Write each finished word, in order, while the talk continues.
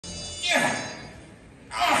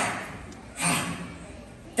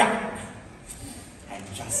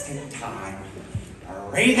time.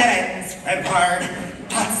 Breathe it in, Squidward.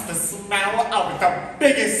 That's the smell of the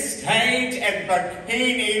biggest stage in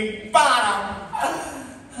Bikini Bottom.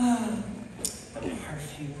 The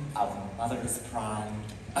perfume of mother's pride.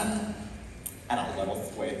 And a little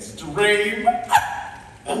squid's dream.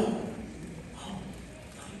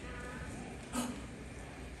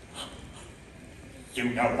 You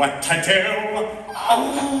know what to do.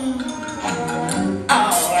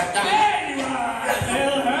 There you are,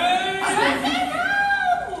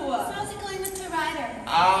 How's it going, Mr. Ryder?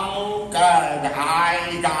 Oh, good.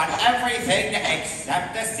 I got everything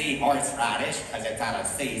except the seahorse radish, because it's out of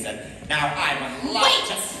season. Now, I would like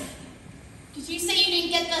to... Did you say you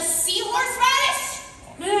didn't get the seahorse radish?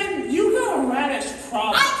 Man, you got a radish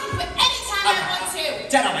problem. I can quit anytime I want to.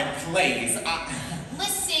 Gentlemen, please.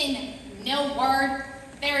 Listen, no word.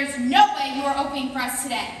 There is no way you are opening for us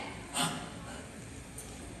today.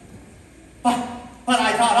 But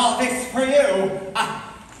I got all this for you.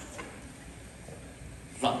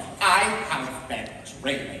 Look, I have been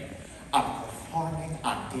dreaming of performing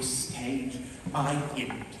on this stage my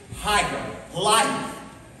entire life.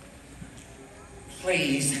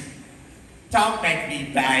 Please, don't make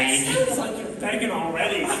me beg. Sounds like you're begging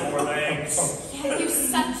already, four legs. Yeah, you're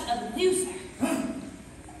such a loser.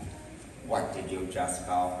 What did you just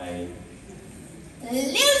call me?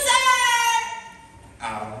 Loser!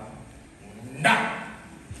 Oh, no.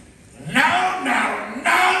 No, no,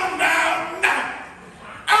 no, no, no!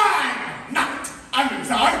 I'm not a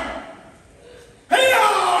loser! You're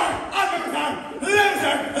a loser!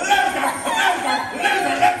 Loser, loser, loser,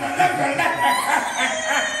 loser, loser, loser,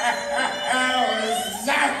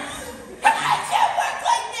 loser! How'd you work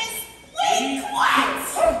like this? We quit!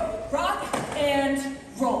 Rock and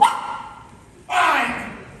roll. Fine!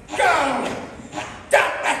 Go!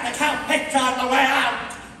 Don't let the cow pitch on the way out!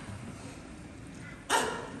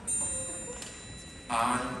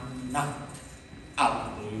 I'm not a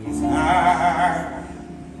loser.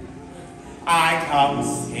 I don't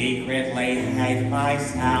secretly hate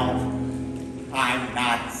myself. I'm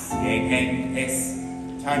not singing this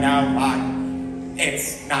to no one.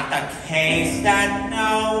 It's not the case that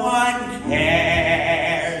no one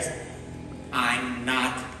cares. I'm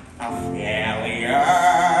not a failure.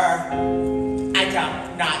 I do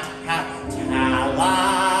not have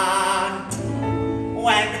talent.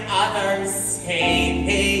 When others see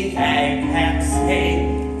me, they can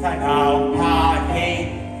see the nobody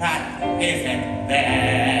that isn't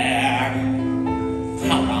there.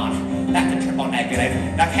 Hold on, that's a triple negative.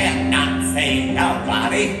 I cannot say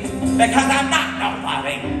nobody because I'm not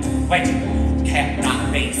nobody, which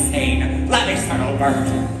cannot be seen. Let me start over.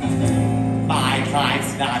 My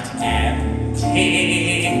life's not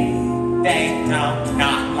empty. They do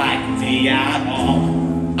not like me at all.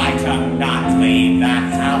 I do not leave the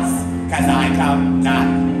house, cause I do not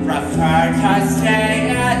prefer to stay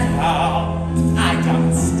at home. I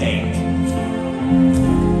don't stink.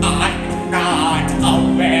 I'm not a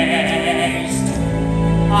waste.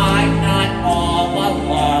 I'm not all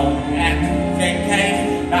alone and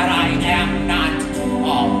thinking that I am not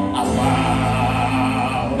all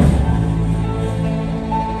alone.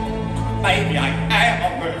 Maybe I am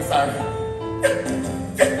a loser.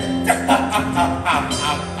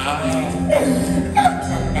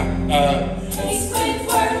 Hey,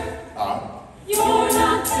 Squidward, you're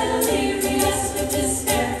not delirious with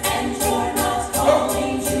despair, and you're not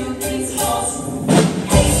falling to these walls.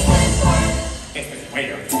 Hey, Squidward, This is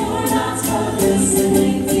weird. you're not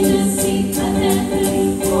hallucinating a secret enemy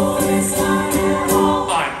for a starter all.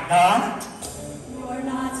 I'm not. You're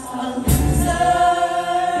not a loser.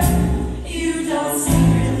 You don't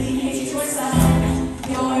secretly hate yourself.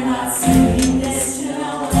 You're not saying this to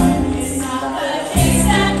no one. It's not the case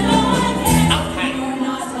that no one can. You're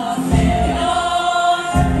not a failure.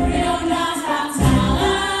 You do not have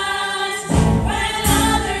talent. When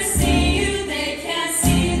others see you, they can't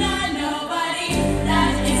see that nobody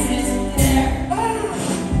that isn't there.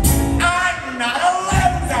 I'm not a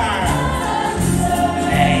loser.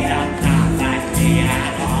 They do not like me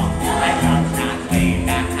at all. I do not leave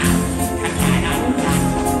the house, cause I do not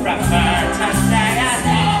prefer to stay at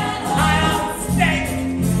home. I do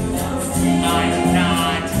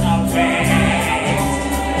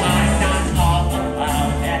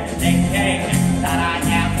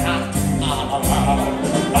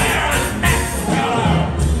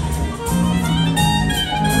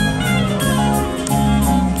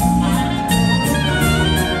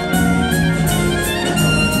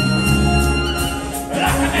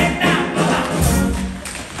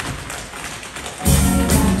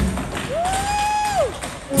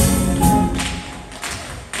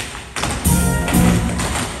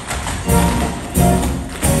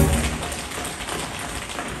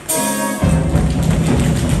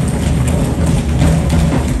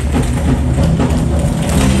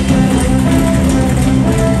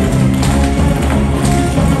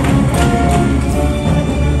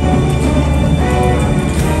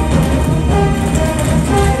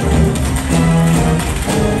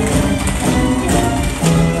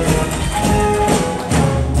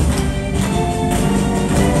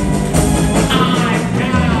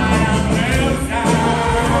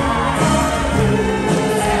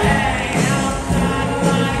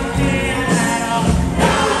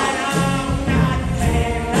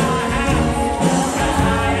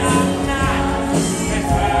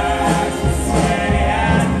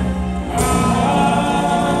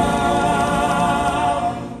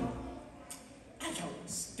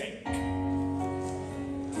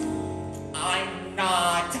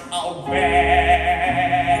not a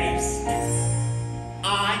waste.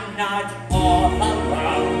 I'm not all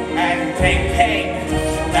alone and thinking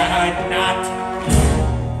that I'm not.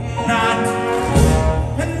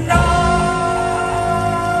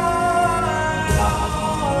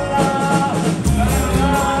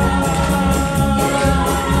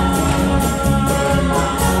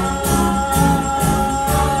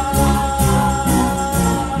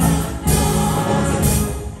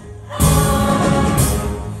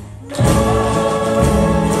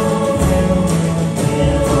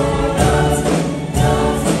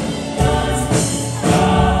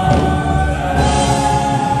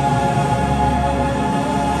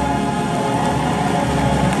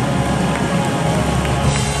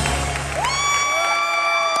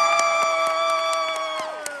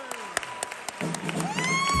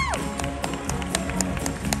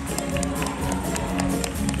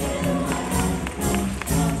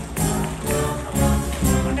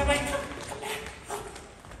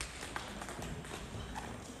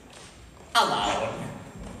 Hello?